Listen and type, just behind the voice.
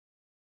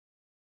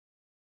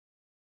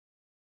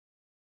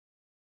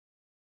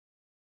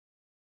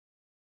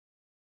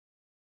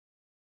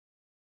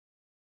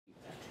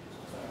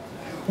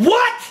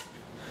What?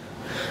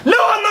 No,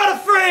 I'm not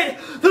afraid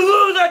to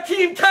lose our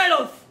team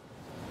titles.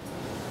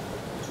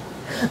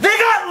 They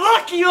got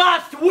lucky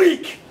last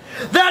week.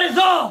 That is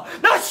all.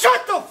 Now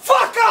shut the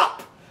fuck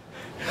up.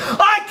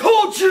 I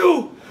told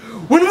you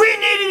when we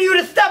needed you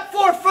to step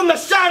forth from the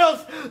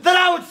shadows that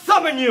I would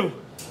summon you.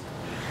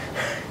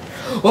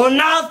 Well,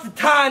 now's the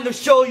time to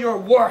show your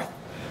worth.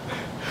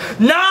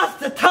 Now's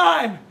the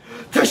time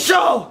to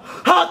show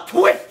how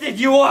twisted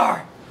you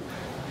are.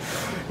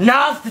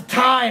 Now's the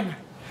time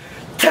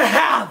to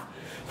have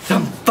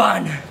some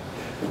fun.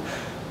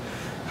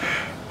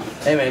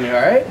 Hey man, you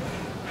alright?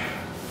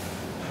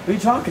 Who are you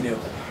talking to?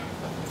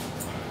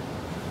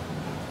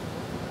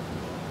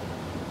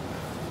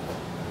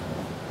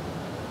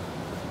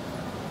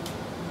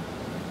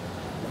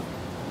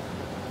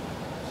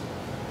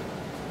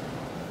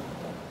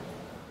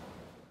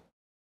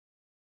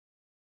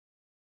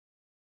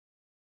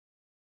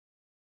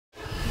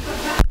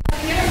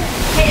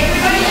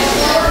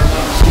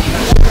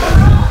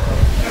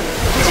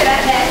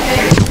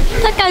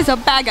 That guy's a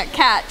bag of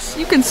cats.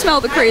 You can smell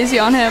the crazy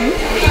on him.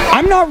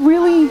 I'm not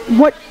really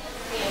what...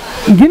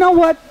 You know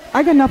what?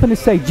 I got nothing to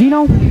say.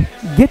 Gino,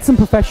 get some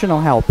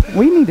professional help.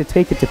 We need to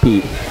take it to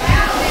Pete.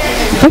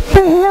 What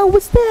the hell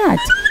was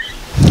that?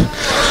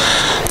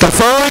 The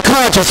following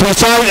contest will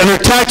start under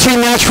tag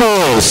team match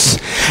rules.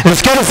 And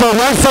scheduled for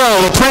one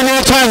fall with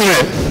 20-minute time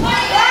limit.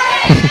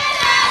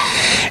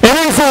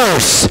 Entering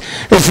first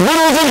is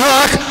Riddles and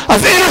Hawk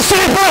of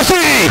Interstate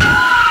Varsity.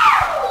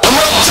 I'm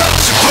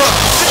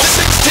untouchable.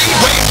 16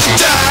 ways to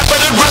die, but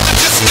I'd rather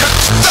just cut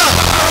your thumb.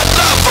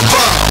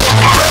 Unlovable.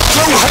 Breath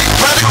through hate,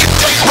 predicate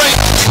date rape.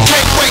 You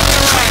can't wait to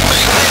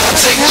cremate. I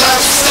take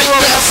lives, stake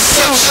baths,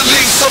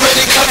 essentially. So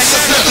many cuts,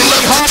 there's nothing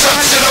left to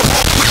touch. And I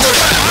walk with the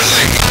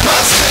family. My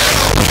stand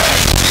on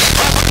tragedy.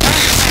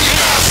 Please see your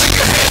eyes, see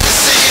your head to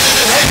see it. And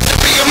it had to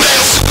be a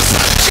mass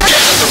suicide. You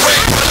gas the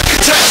rape, but a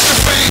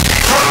catastrophe.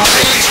 Front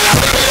page,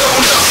 blame it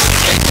on us.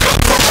 Ain't come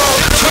from all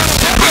the trust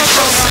that we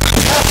trust.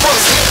 One of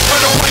us here,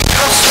 when the weight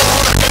comes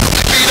strong. I can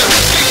only be the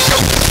ego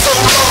for so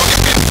long. You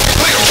can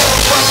clear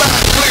wrong while I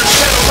clear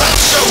channel. Our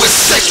show is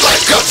sick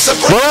like guts and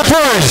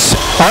Workers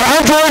are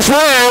Andres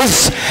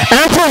Reyes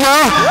and Puma,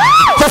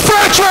 the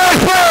franchise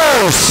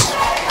players.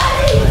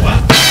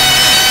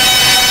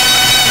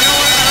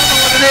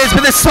 It is,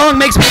 but this song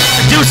makes me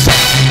do something.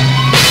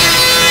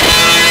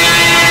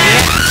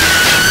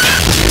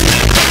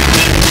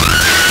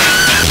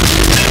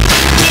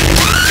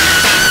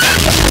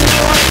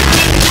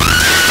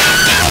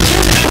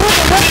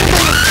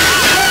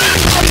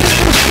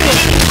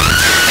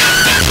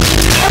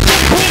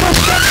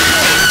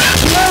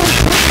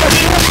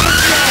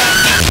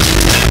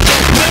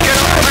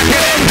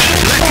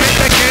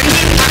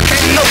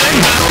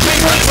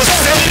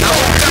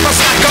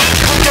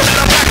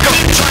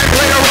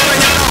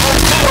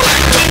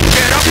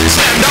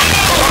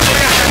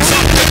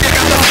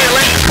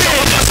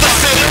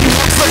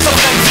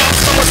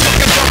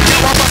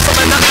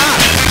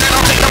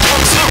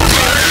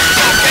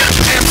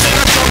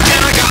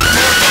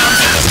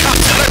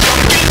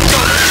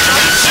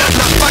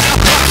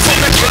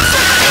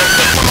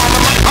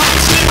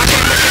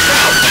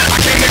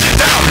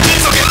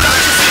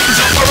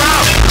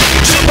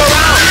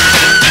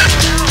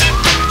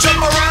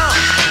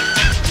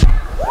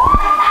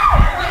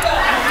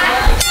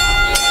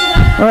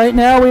 All right,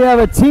 now we have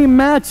a team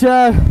match.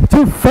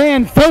 Two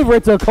fan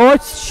favorites, of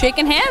course.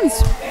 Shaking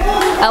hands.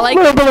 I like A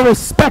little bit of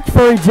respect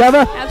for each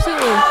other.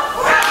 Absolutely.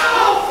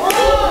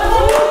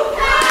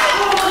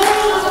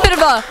 Bit of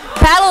a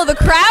battle of the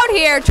crowd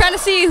here, trying to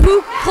see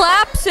who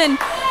claps and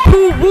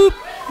who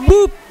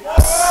whoops.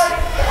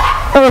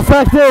 And the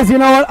fact is, you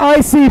know what,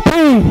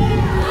 ICP.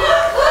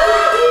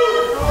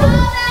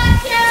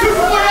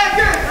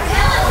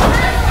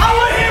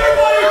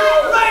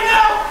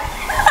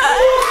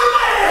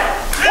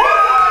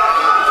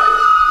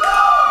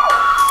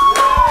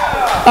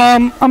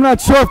 I'm not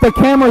sure if the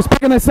camera is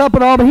picking this up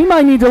at all, but he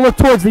might need to look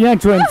towards the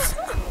entrance.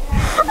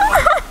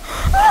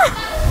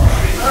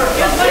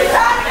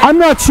 I'm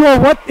not sure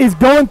what is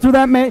going through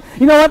that man.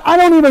 You know what? I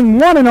don't even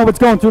want to know what's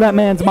going through that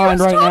man's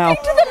mind right now. He was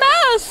talking to the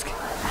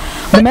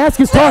mask. The mask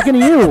is talking to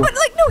you. But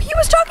like, no, he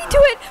was talking to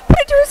it, put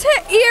it to his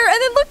ear,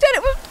 and then looked at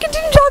it,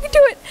 continued talking to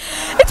it.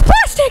 It's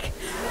plastic.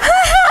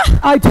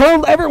 I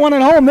told everyone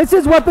at home, this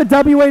is what the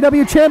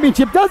WAW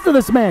Championship does to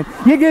this man.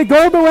 You get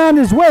gold around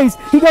his waist,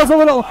 he goes a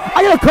little,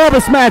 I gotta call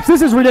this match,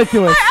 this is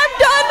ridiculous. I'm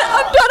done,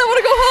 I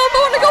wanna go home, I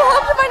wanna go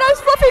home to my nice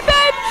fluffy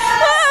bed.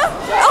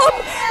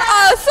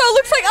 So it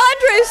looks like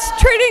Andres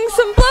trading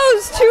some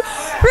blows to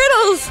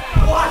Riddles.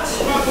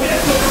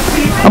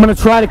 I'm gonna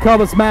try to call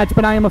this match,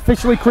 but I am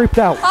officially creeped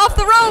out. Off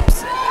the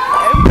ropes.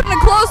 Putting a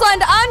clothesline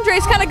to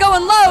Andres, kind of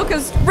going low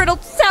because Riddle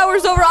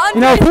towers over Andres.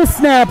 You know, if this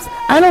snaps,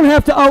 I don't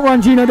have to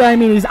outrun Gino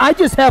Diomedes. I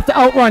just have to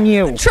outrun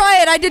you.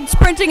 Try it. I did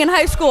sprinting in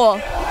high school.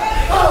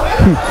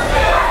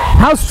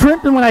 How's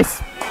tripping when I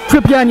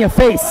trip you on your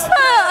face?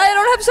 I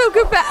don't have so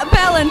good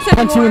balance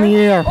anymore. Punch you in the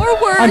air.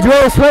 Or words.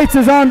 Andreas Reitz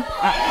is on.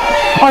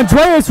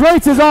 Andreas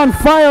Reitz is on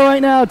fire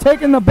right now,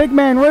 taking the big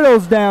man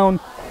Riddles down.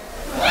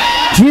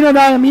 Gino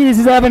Diomedes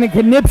is having a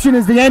conniption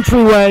as the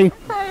entryway.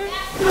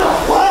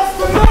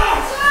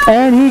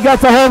 And he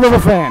got a hold of a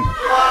fan.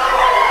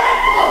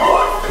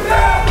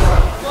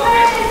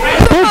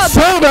 Big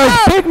shoulders,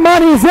 Big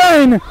Money's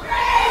in.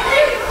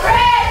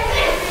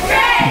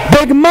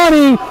 Big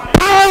Money,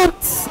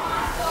 pounce!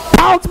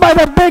 Pounce by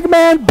the big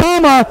man,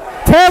 Boomer.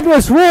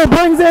 Tagless Rule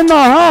brings in the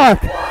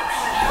Hawk.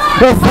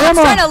 The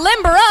former, trying to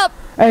limber up.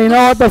 and you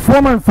know what? The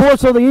former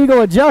enforcer of the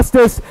Eagle of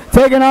Justice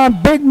taking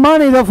on Big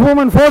Money, the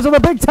former enforcer of the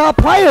Big Top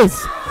Players.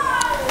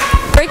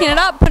 Breaking it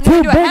up, putting it Two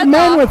into a big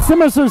men headlock. with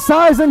similar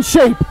size and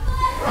shape.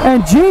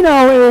 And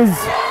Gino is...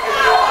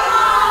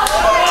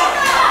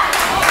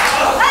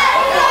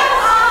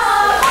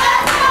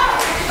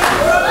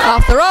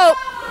 Off the rope.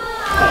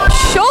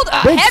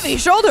 Big Heavy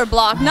shoulder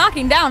block,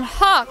 knocking down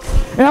Hawk.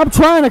 And I'm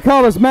trying to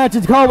call this match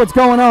and call what's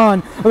going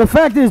on. But the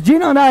fact is,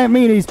 Gino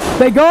Diomedes,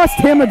 they lost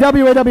him the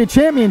WAW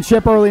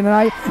Championship early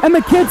tonight, and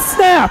the kid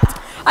snapped.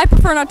 I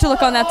prefer not to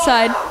look on that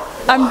side.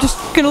 I'm just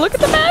going to look at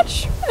the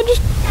match and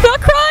just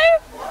not cry.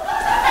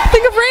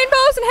 Think of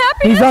rainbows and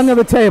happiness. He's under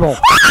the table.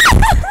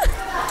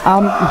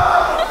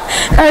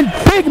 And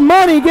Big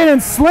Money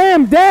getting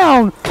slammed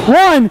down.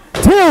 1,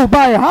 2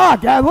 by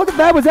Hawk. Look at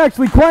that, was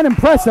actually quite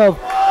impressive.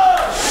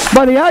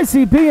 But the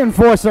ICP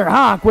enforcer,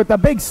 Hawk, with the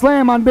big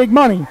slam on Big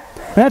Money.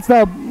 That's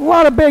a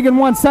lot of big in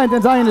one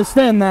sentence, I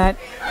understand that.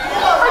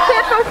 I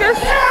can't focus.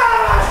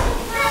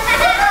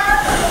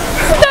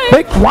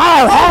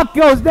 Wow, Hawk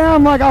goes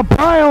down like a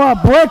pile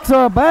of bricks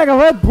or a bag of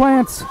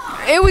eggplants.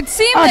 It would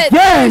seem Again.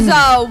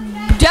 that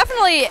there's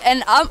definitely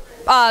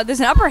there's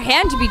an upper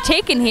hand to be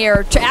taken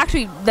here,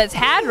 that's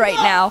had right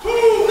now.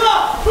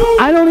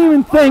 I don't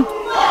even think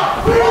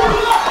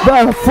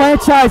the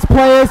franchise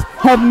players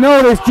have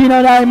noticed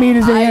Gino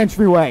Diomedes in the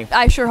entryway.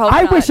 I sure hope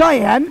I not. wish I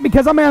hadn't,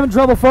 because I'm having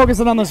trouble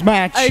focusing on this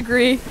match. I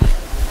agree.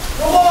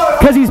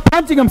 Because he's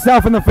punching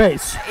himself in the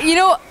face. Do you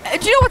know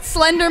what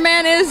Slender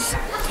Man is?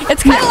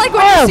 It's kind of like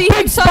when you see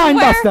big him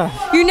somewhere,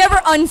 spinebuster. you never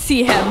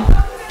unsee him.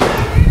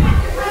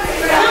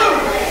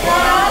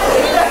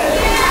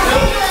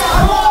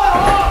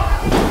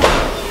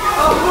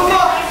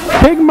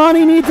 Big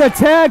Money needs a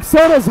tag,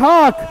 so does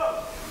Hawk.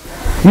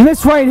 And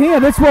this right here,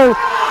 this will...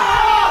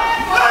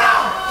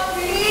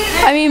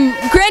 I mean,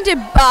 granted,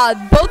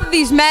 both of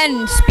these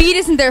men, speed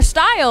isn't their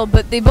style,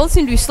 but they both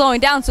seem to be slowing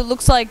down, so it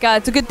looks like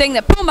it's a good thing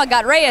that Puma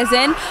got Reyes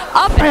in.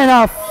 Up And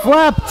a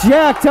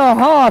flapjack to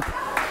Hawk.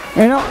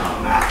 And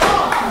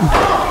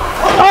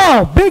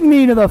oh, big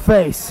knee to the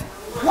face.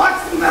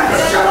 What's the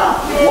match? Shut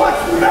up!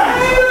 What's the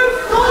match?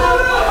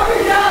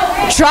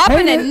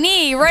 dropping Hey, a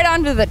knee right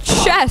onto the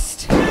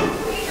chest.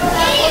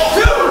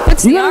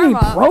 Puts You the got any arm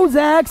up.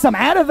 Prozac, some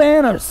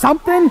Ativan or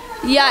something?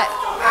 Yeah,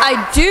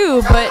 I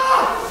do, but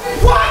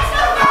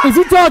Is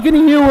he talking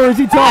to you or is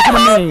he talking to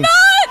me?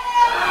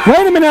 not.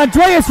 Wait a minute,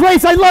 Andreas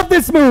Race, I love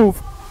this move.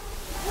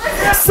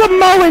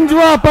 Samoan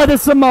drop by the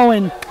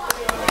Samoan.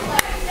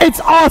 It's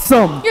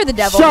awesome. You're the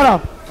devil. Shut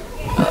up.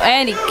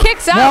 And he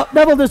kicks No, out.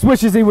 Devil just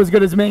wishes he was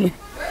good as me.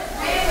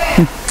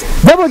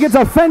 Devil gets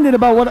offended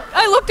about what...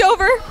 I looked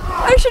over.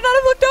 I should not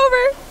have looked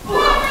over.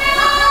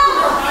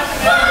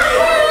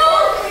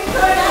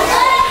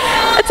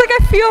 It's like I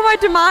feel my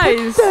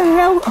demise. the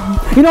hell?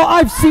 You know,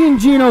 I've seen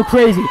Gino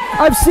crazy.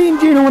 I've seen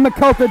Gino in the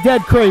Cult of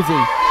Dead crazy.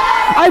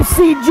 I've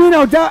seen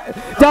Gino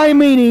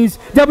Diomedes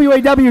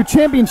WAW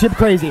Championship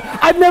crazy.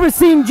 I've never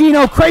seen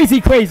Gino crazy.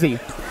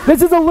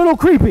 This is a little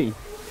creepy.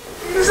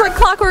 This is like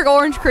Clockwork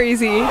Orange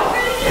crazy.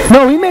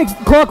 No, he makes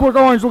Clockwork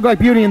Orange look like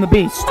Beauty and the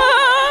Beast.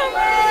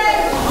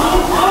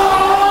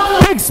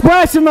 Big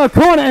splash in the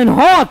corner, and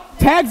Hawk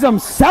tags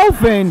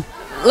himself in.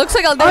 Looks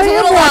like there's I a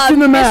am little watching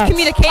the match. I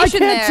miscommunication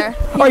can't there.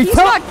 Are you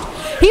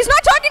He's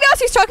not talking to us.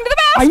 He's talking to the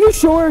Are mask. you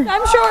sure?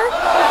 I'm sure.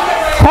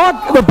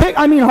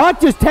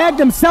 Hawk just tagged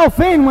himself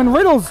in when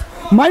Riddles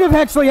might have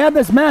actually had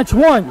this match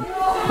won.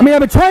 I mean, I've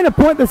been trying to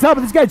point this out,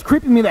 but this guy's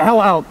creeping me the hell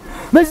out.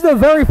 This is the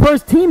very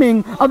first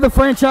teaming of the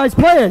franchise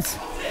players.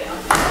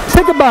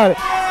 Think about it.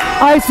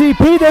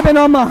 ICP, they've been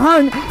on the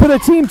hunt for the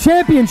team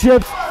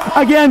championships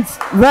against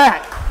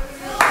that.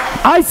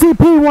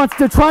 ICP wants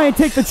to try and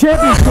take the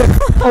championship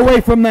away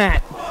from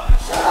that.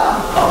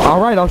 All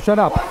right, I'll shut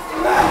up.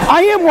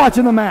 I am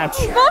watching the match.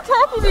 He's not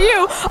talking to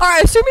you. All right,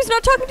 I assume he's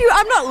not talking to you.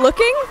 I'm not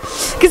looking,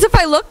 because if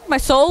I look, my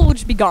soul will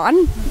just be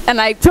gone.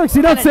 And I.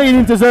 Trixie, don't say you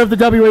didn't deserve the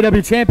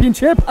WAW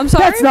championship. I'm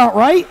sorry? That's not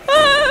right.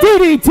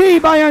 DDT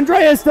by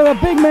Andreas to the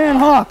big man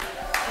Hawk.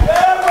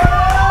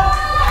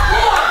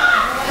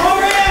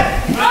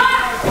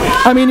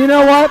 I mean, you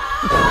know what?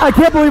 I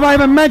can't believe I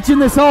haven't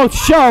mentioned this whole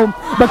show,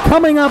 but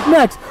coming up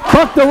next,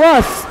 Buck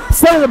DeRuss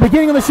said at the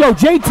beginning of the show,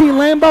 JT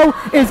Lambo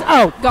is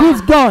out. Gone.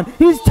 He's gone.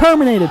 He's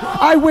terminated.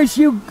 I wish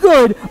you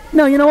good.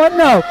 No, you know what?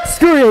 No.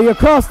 Screw you. You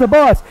crossed the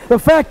boss. The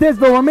fact is,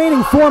 the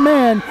remaining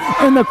 4-man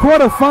in the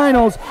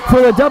quarterfinals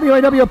for the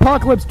WAW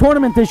Apocalypse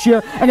tournament this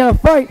year are going to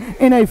fight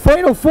in a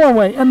fatal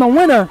 4-way, and the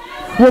winner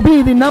will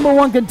be the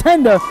 #1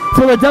 contender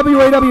for the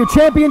WAW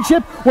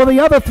Championship, while the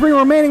other 3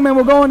 remaining men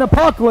will go into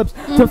Apocalypse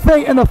to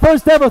fight in the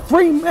first ever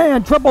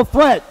 3-man triple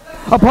threat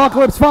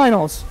Apocalypse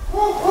Finals.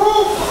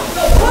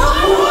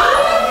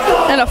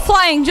 And a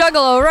flying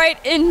juggalo right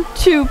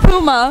into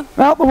Puma.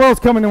 Well, the world's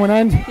coming to an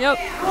end. Yep.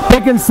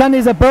 Picking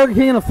Sundays at Burger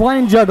King and a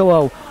flying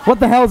juggalo. What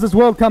the hell is this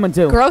world coming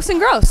to? Gross and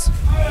gross.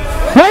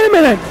 Wait a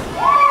minute!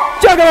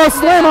 Juggalo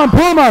slam on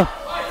Puma!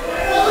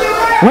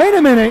 Wait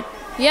a minute!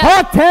 Yeah.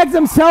 Hawk tags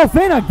himself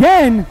in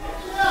again!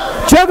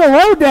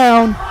 Juggalo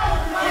down!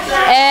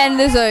 And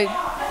there's a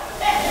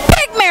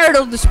big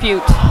marital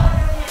dispute.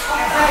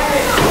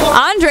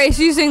 Andres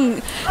using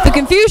the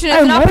confusion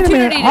as And an wait a opportunity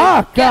minute, to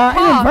Hawk get Pac.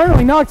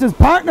 inadvertently knocks his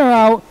partner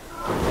out,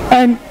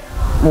 and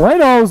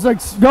Riddles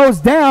goes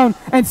down,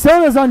 and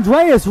so does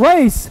Andreas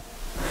Race.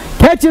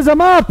 Catches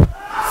him up!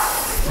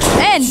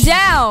 And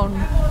down.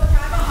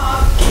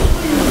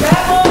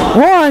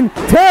 1, 2,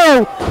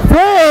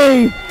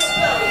 3!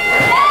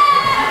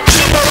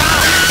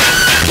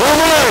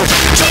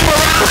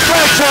 The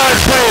franchise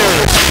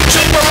players.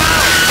 Jump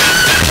around.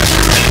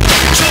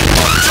 Jump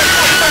up,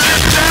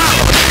 get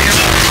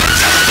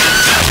down.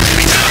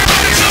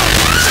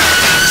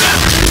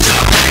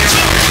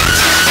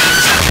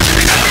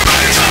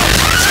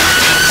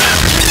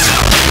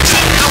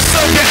 I'll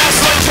sell your ass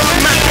like John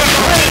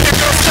McEnroe. Your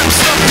girl steps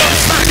up,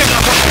 smacking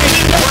the hoe.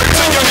 Work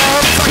to your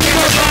arms, I can't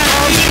get my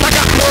arms. I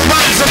got more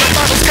rhymes than the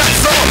Bible's got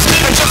songs.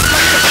 And just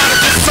like the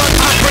prodigal son,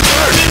 I've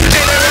returned. Ain't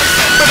it one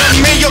step than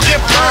me, you'll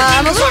get burned.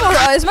 I'm a little more,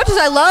 as much as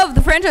I love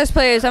the franchise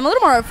players, I'm a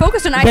little more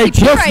focused on They ICP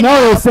just right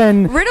noticed, now.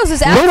 and Riddles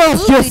is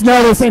Riddles absolutely just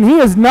noticed, and he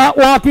is not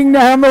walking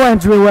down the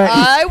entryway.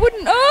 I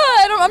wouldn't.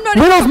 I'm not.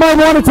 Riddles might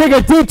want to take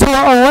a detour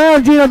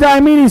around Gino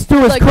Diomedes to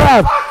his Like-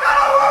 crowd.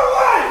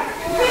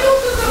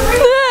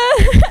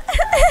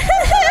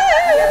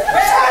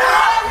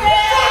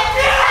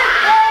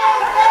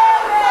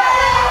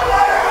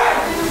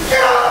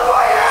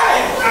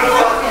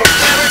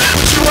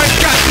 You ain't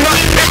got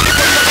nothing. If you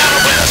come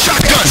out with a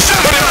shotgun,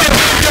 but if you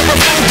think you're a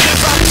fool,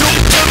 'cause I'm too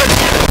to the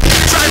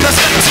trying to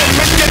set to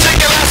make you take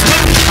your last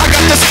breath. I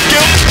got the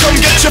skill, come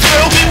get your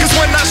fill, 'cause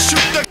when I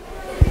shoot the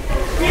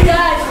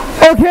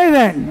Okay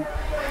then.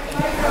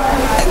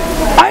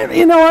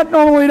 You know what?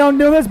 Normally we don't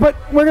do this, but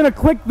we're gonna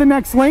click the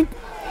next link.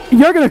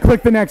 You're gonna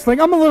click the next link.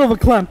 I'm a little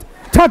verklempt.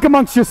 Talk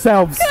amongst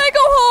yourselves. Can I go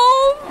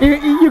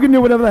home? You can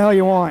do whatever the hell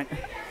you want.